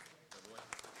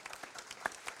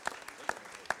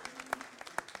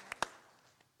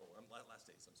 Last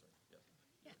days, I'm sorry.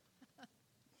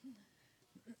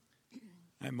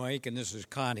 Yeah. I'm Mike, and this is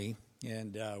Connie,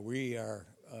 and we are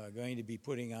going to be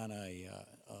putting on a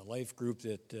life group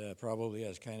that probably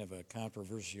has kind of a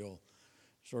controversial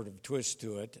sort of twist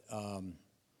to it.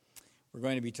 We're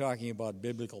going to be talking about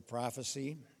biblical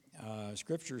prophecy.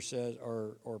 Scripture says,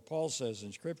 or Paul says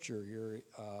in Scripture here,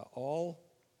 all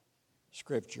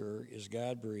Scripture is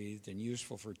God-breathed and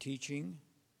useful for teaching,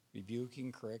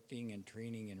 rebuking, correcting, and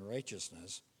training in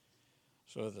righteousness,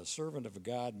 so that the servant of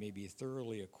God may be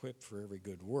thoroughly equipped for every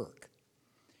good work.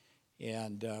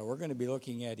 And we're going to be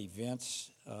looking at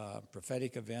events,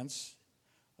 prophetic events.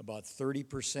 About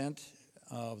 30%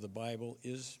 of the Bible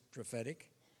is prophetic,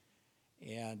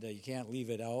 and you can't leave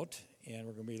it out. And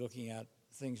we're going to be looking at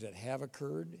things that have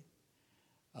occurred,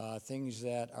 things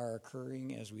that are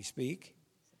occurring as we speak,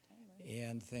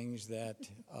 and things that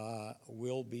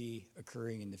will be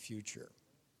occurring in the future.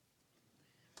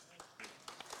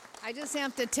 I just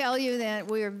have to tell you that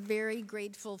we are very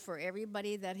grateful for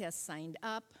everybody that has signed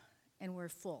up, and we're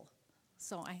full.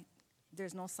 So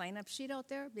there's no sign-up sheet out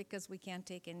there because we can't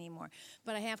take any more.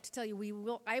 But I have to tell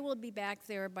you, I will be back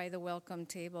there by the welcome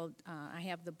table. I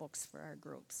have the books for our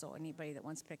group, so anybody that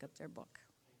wants to pick up their book.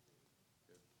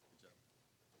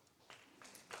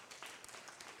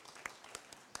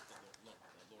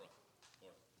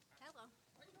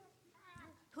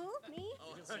 Hello. Who? Me?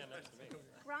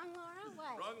 Wrong Laura?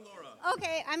 What? Wrong Laura.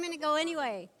 Okay, I'm going to go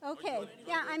anyway. Okay.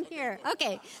 Yeah, I'm here.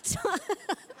 Okay. So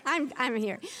I'm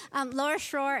here. Laura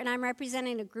Schroer, and I'm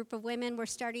representing a group of women. We're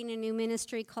starting a new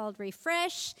ministry called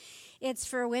Refresh. It's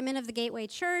for women of the Gateway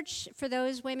Church, for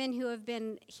those women who have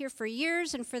been here for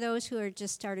years and for those who are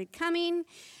just started coming.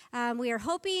 We are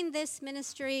hoping this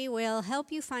ministry will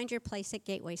help you find your place at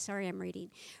Gateway. Sorry, I'm reading.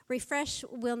 Refresh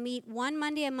will meet one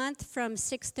Monday a month from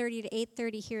 6:30 to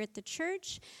 8:30 here at the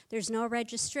church. There's no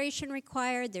registration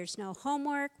required. There's no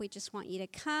homework. We just want you to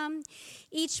come.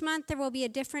 Each month there will be a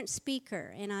different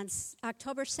speaker. And on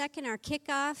October 2nd, our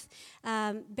kickoff,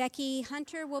 Becky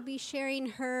Hunter will be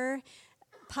sharing her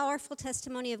powerful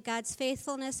testimony of God's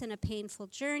faithfulness in a painful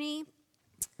journey.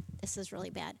 This is really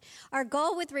bad. Our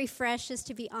goal with Refresh is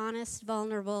to be honest,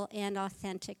 vulnerable, and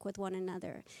authentic with one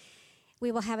another.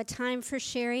 We will have a time for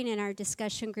sharing in our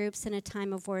discussion groups and a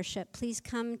time of worship. Please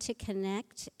come to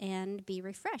connect and be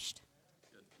refreshed.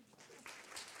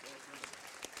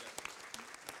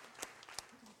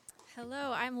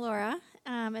 Hello, I'm Laura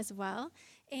as well.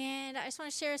 And I just want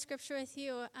to share a scripture with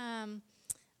you.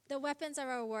 The weapons of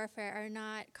our warfare are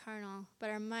not carnal, but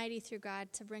are mighty through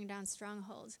God to bring down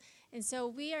strongholds. And so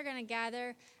we are going to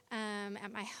gather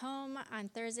at my home on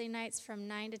Thursday nights from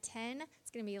 9 to 10. It's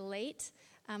going to be late.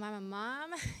 I'm a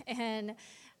mom, and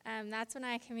that's when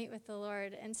I can meet with the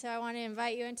Lord. And so I want to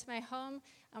invite you into my home.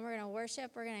 We're going to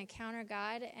worship. We're going to encounter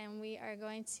God, and we are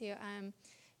going to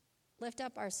lift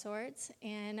up our swords,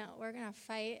 and we're going to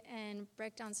fight and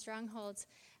break down strongholds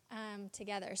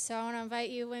together. So I want to invite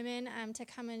you women to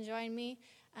come and join me.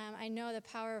 I know the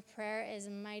power of prayer is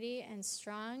mighty and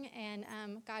strong, and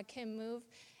God can move,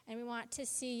 and we want to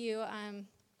see you.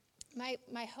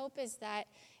 My hope is that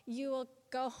you will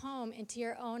go home into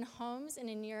your own homes and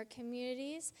in your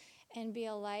communities and be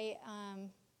a light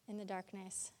in the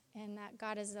darkness, and that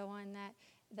God is the one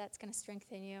that's going to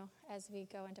strengthen you as we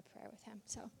go into prayer with him.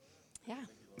 So, yeah.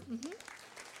 Mm-hmm.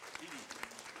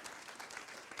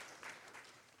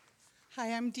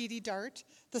 Hi, I'm Dee Dee Dart.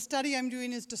 The study I'm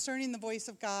doing is Discerning the Voice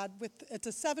of God. It's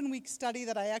a 7-week study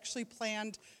that I actually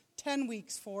planned 10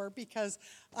 weeks for because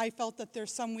I felt that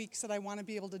there's some weeks that I want to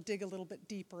be able to dig a little bit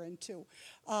deeper into.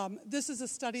 This is a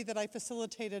study that I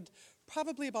facilitated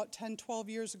probably about 10, 12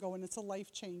 years ago, and it's a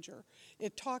life changer.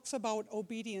 It talks about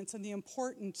obedience and the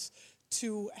importance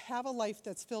to have a life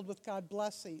that's filled with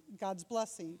God's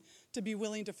blessing, to be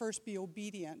willing to first be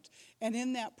obedient. And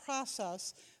in that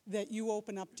process, that you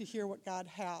open up to hear what God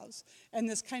has. And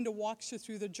this kind of walks you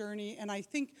through the journey, and I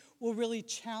think will really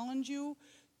challenge you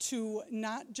to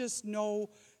not just know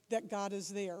that God is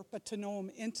there, but to know him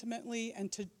intimately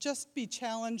and to just be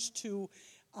challenged to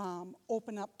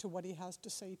open up to what he has to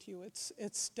say to you.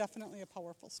 It's definitely a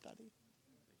powerful study.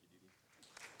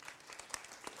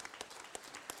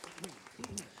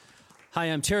 Hi,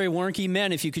 I'm Terry Warnke.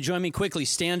 Men, if you could join me quickly,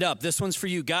 stand up. This one's for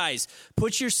you. Guys,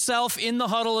 put yourself in the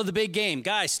huddle of the big game.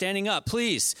 Guys, standing up,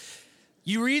 please.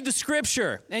 You read the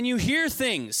scripture and you hear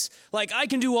things like, I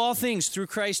can do all things through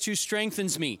Christ who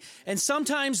strengthens me. And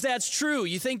sometimes that's true.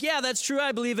 You think, yeah, that's true,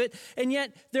 I believe it. And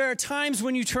yet there are times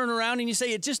when you turn around and you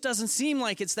say, it just doesn't seem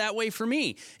like it's that way for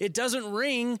me. It doesn't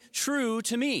ring true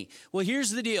to me. Well, here's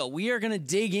the deal. We are going to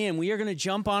dig in. We are going to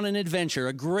jump on an adventure,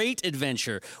 a great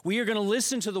adventure. We are going to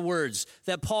listen to the words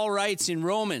that Paul writes in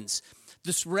Romans.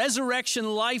 This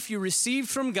resurrection life you received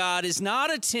from God is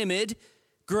not a timid,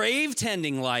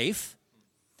 grave-tending life.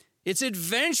 It's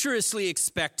adventurously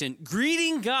expectant,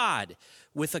 greeting God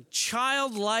with a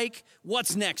childlike,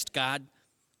 what's next, God?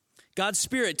 God's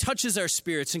Spirit touches our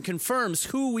spirits and confirms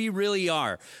who we really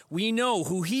are. We know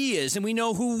who he is, and we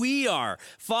know who we are,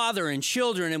 father and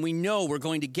children, and we know we're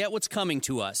going to get what's coming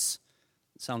to us.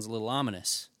 It sounds a little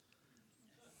ominous.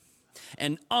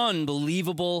 An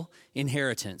unbelievable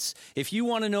inheritance. If you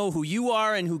want to know who you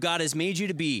are and who God has made you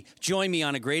to be, join me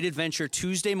on a great adventure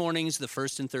Tuesday mornings, the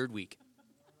first and third week.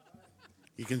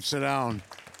 You can sit down.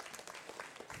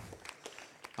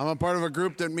 I'm a part of a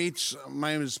group that meets,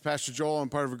 my name is Pastor Joel. I'm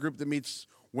part of a group that meets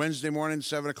Wednesday morning,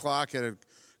 7 o'clock at a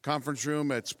conference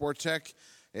room at Sport Tech.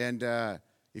 And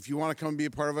if you want to come and be a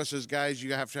part of us as guys,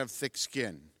 you have to have thick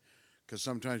skin. Because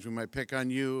sometimes we might pick on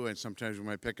you and sometimes we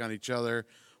might pick on each other.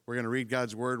 We're going to read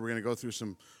God's Word. We're going to go through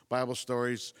some Bible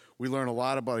stories. We learn a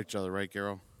lot about each other, right,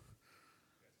 Garo?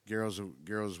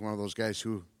 Garo's one of those guys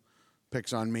who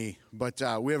picks on me. But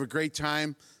we have a great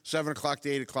time, 7 o'clock to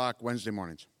 8 o'clock Wednesday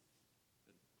mornings.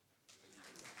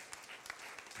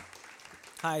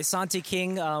 Hi, Santi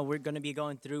King. We're going to be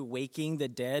going through Waking the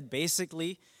Dead.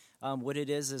 Basically, what it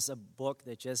is a book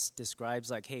that just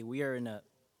describes, like, hey, we are in a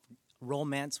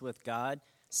romance with God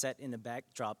set in the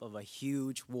backdrop of a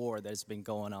huge war that's been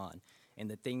going on. And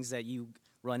the things that you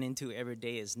run into every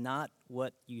day is not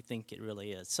what you think it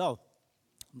really is. So,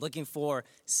 I'm looking for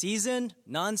seasoned,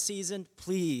 non-seasoned,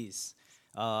 please.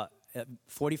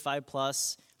 45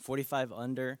 plus, 45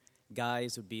 under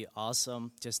guys would be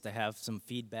awesome just to have some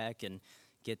feedback and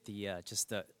get the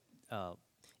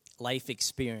life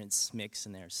experience mix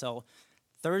in there. So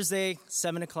Thursday,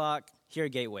 7 o'clock, here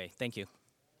at Gateway. Thank you.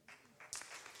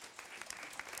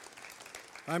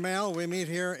 I'm Al. We meet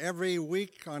here every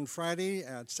week on Friday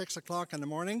at 6 o'clock in the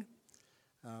morning.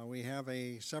 We have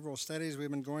several studies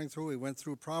we've been going through. We went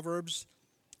through Proverbs.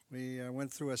 We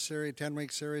went through a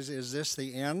 10-week series, Is This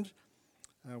the End?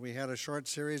 We had a short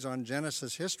series on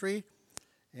Genesis history.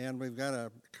 And we've got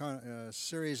a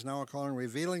series now called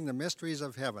Revealing the Mysteries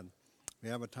of Heaven. We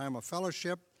have a time of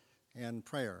fellowship and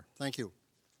prayer. Thank you.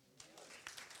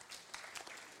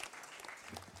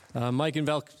 Mike and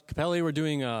Val Capelli, we're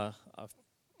doing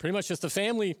pretty much just a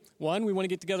family one. We want to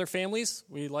get together families.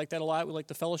 We like that a lot. We like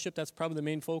the fellowship. That's probably the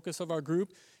main focus of our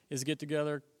group, is get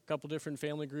together a couple different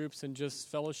family groups and just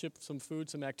fellowship, some food,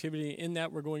 some activity. In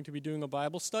that, we're going to be doing a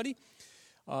Bible study.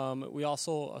 We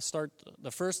also start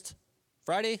the first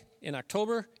Friday in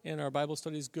October, and our Bible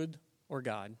study is Good or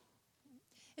God.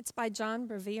 It's by John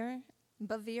Bevere.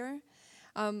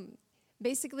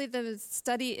 Basically, the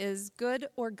study is Good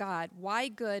or God. Why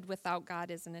good without God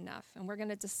isn't enough? And we're going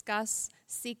to discuss,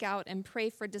 seek out, and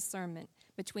pray for discernment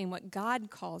between what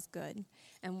God calls good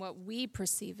and what we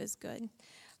perceive as good.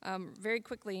 Very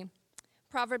quickly,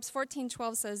 Proverbs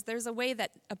 14:12 says, "There's a way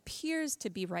that appears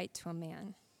to be right to a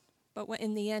man, but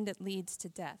in the end it leads to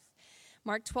death."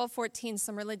 Mark 12:14,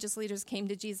 some religious leaders came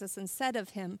to Jesus and said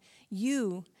of him,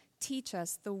 "You teach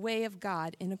us the way of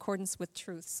God in accordance with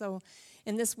truth." So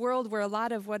in this world where a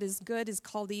lot of what is good is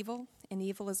called evil and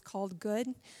evil is called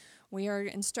good, we are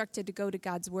instructed to go to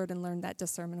God's word and learn that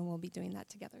discernment, and we'll be doing that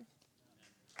together.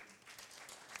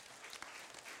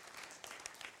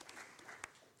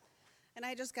 And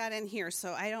I just got in here,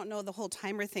 so I don't know, the whole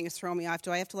timer thing is throwing me off.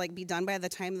 Do I have to be done by the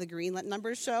time the green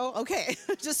numbers show? Okay,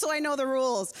 just so I know the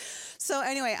rules. So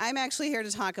anyway, I'm actually here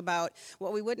to talk about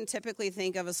what we wouldn't typically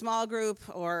think of a small group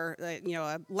or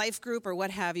a life group or what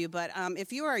have you. But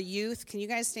if you are youth, can you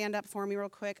guys stand up for me real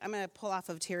quick? I'm going to pull off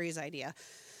of Terry's idea.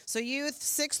 So youth,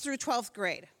 6th through 12th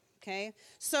grade. Okay,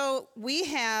 so we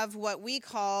have what we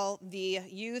call the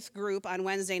youth group on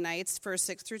Wednesday nights for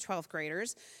 6th through 12th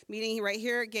graders, meeting right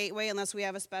here at Gateway unless we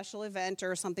have a special event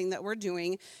or something that we're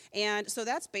doing. And so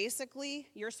that's basically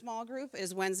your small group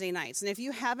is Wednesday nights. And if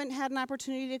you haven't had an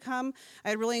opportunity to come,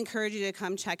 I'd really encourage you to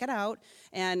come check it out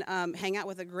and hang out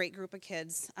with a great group of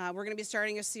kids. We're going to be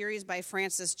starting a series by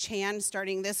Francis Chan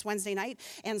starting this Wednesday night.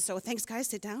 And so thanks, guys.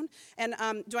 Sit down. And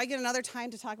do I get another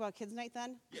time to talk about kids' night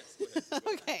then? Yes.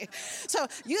 Okay. So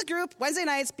youth group, Wednesday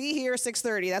nights, be here,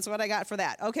 6:30. That's what I got for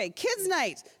that. Okay, kids'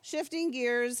 night, shifting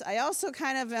gears. I also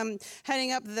kind of am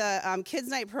heading up the kids'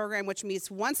 night program, which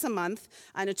meets once a month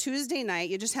on a Tuesday night.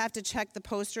 You just have to check the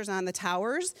posters on the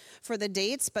towers for the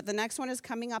dates, but the next one is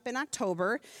coming up in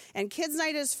October. And kids'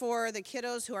 night is for the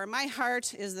kiddos who are my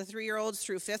heart, is the 3-year-olds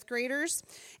through 5th graders.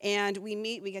 And we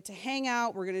meet, we get to hang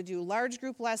out. We're going to do large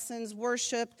group lessons,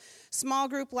 worship, small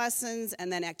group lessons,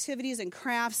 and then activities and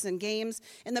crafts and games.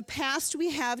 In the past,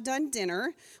 we have done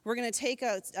dinner. We're going to take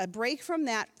a break from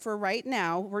that for right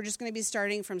now. We're just going to be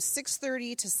starting from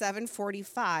 6:30 to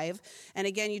 7:45. And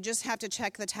again, you just have to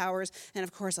check the towers. And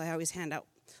of course, I always hand out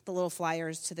the little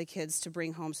flyers to the kids to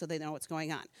bring home so they know what's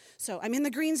going on. So I'm in the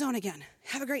green zone again.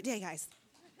 Have a great day, guys.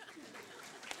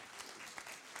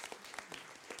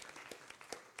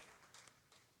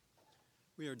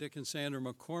 We are Dick and Sandra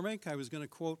McCormick. I was going to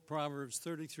quote Proverbs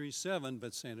 33:7,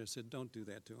 but Sandra said, don't do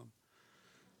that to him.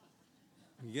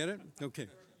 You get it? Okay.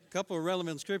 A couple of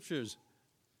relevant scriptures.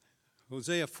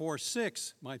 Hosea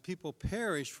 4:6, my people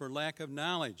perish for lack of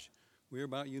knowledge. We're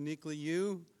about uniquely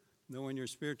you, knowing your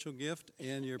spiritual gift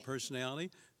and your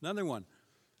personality. Another one.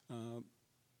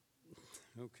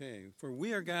 For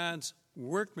we are God's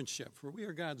workmanship. For we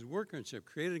are God's workmanship,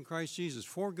 created in Christ Jesus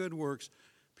for good works,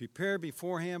 prepared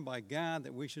beforehand by God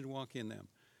that we should walk in them.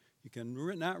 You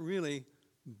can not really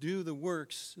do the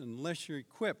works unless you're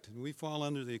equipped. And we fall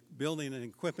under the building and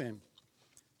equipping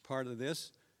part of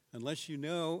this, unless you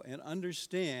know and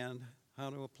understand how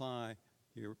to apply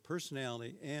your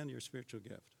personality and your spiritual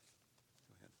gift.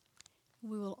 Go ahead.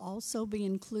 We will also be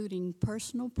including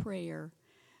personal prayer,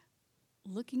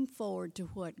 looking forward to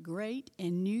what great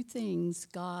and new things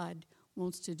God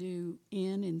wants to do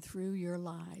in and through your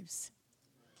lives.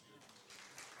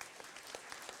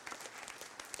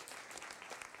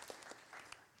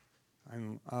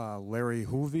 I'm Larry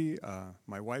Hoovey.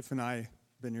 My wife and I have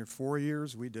been here 4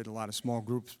 years. We did a lot of small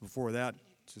groups before that.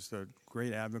 Just a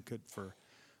great advocate for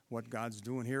what God's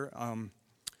doing here.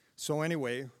 So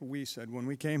anyway, we said when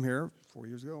we came here 4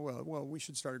 years ago, well, we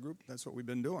should start a group. That's what we've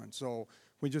been doing. So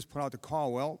we just put out the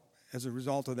call. Well, as a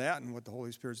result of that and what the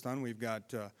Holy Spirit's done, we've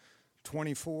got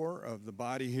 24 of the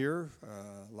body here,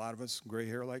 a lot of us gray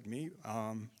hair like me,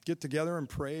 get together and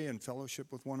pray and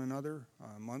fellowship with one another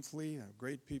monthly.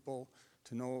 Great people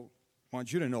to know,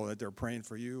 want you to know that they're praying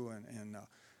for you and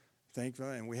thankful.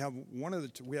 And we have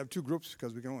we have two groups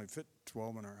because we can only fit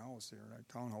 12 in our house here, our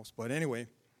townhouse. But anyway,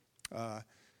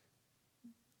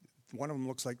 one of them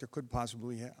looks like there could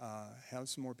possibly have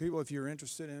some more people. If you're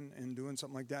interested in doing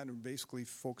something like that and basically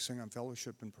focusing on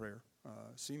fellowship and prayer,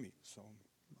 see me. So,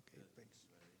 okay, thanks.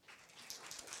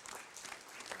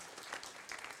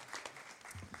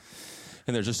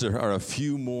 And there just are a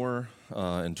few more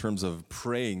in terms of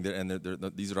praying, and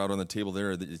these are out on the table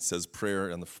there. It says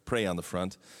pray on the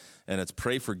front, and it's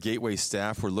pray for Gateway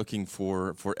staff. We're looking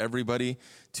for everybody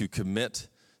to commit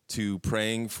to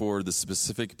praying for the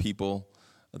specific people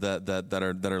that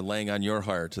are laying on your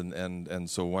heart, and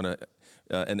so want to.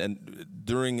 And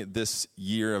during this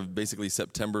year of basically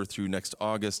September through next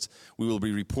August, we will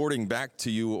be reporting back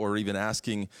to you or even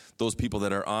asking those people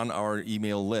that are on our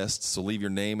email list, so leave your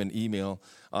name and email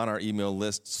on our email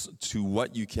lists to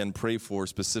what you can pray for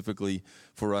specifically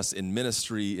for us in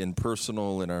ministry, in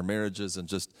personal, in our marriages, and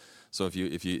just so if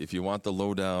you want the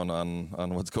lowdown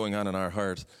on what's going on in our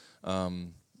heart,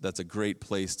 that's a great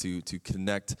place to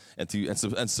connect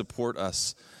and support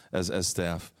us as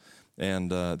staff.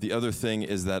 And the other thing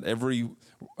is that every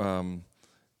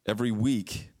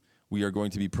week we are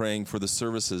going to be praying for the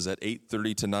services at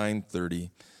 8:30 to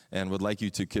 9:30, and would like you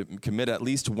to commit at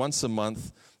least once a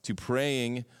month to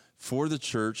praying for the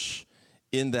church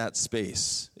in that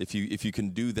space. If you can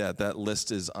do that, that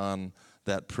list is on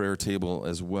that prayer table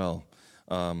as well.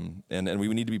 And we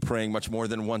need to be praying much more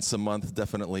than once a month,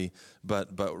 definitely,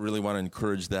 but really want to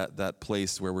encourage that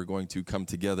place where we're going to come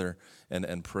together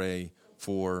and pray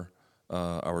for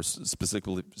our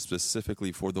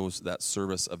specifically for that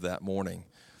service of that morning.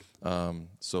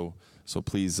 So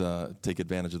please take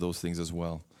advantage of those things as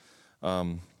well.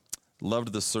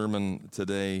 Loved the sermon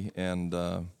today, and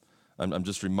I'm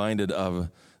just reminded of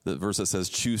the verse that says,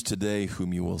 "Choose today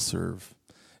whom you will serve."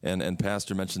 And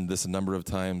Pastor mentioned this a number of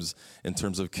times in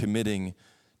terms of committing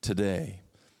today.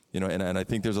 And I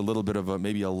think there's a little bit of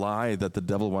maybe a lie that the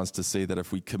devil wants to say that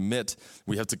if we commit,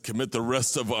 we have to commit the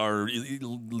rest of our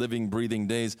living, breathing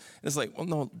days. And it's like, well,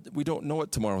 no, we don't know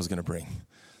what tomorrow is going to bring,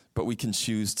 but we can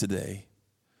choose today.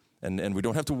 And we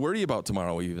don't have to worry about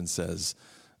tomorrow, he even says.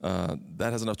 That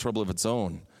has enough trouble of its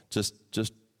own. Just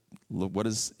look what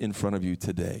is in front of you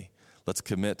today. Let's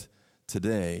commit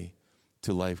today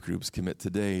to life groups, commit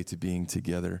today to being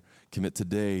together, commit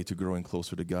today to growing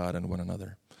closer to God and one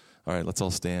another. All right, let's all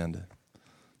stand.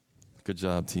 Good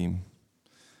job, team.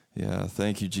 Yeah,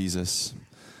 thank you, Jesus.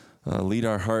 Lead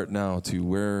our heart now to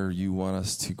where you want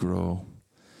us to grow.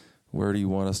 Where do you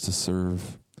want us to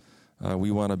serve? We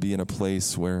want to be in a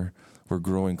place where we're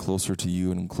growing closer to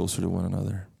you and closer to one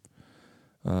another.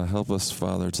 Help us,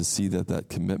 Father, to see that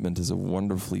commitment is a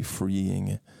wonderfully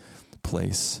freeing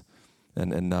place.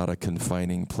 And not a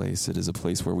confining place. It is a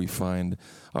place where we find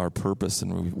our purpose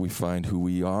and we find who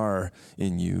we are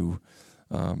in you.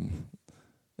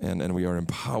 And we are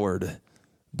empowered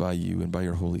by you and by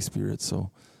your Holy Spirit. So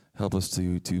help us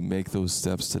to make those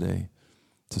steps today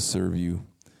to serve you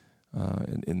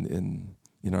in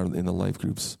the life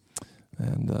groups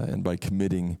and by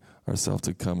committing ourselves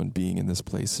to come and being in this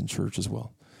place in church as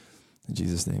well. In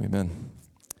Jesus' name, amen.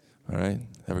 All right.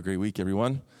 Have a great week,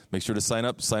 everyone. Make sure to sign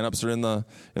up. Sign-ups are in the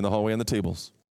hallway on the tables.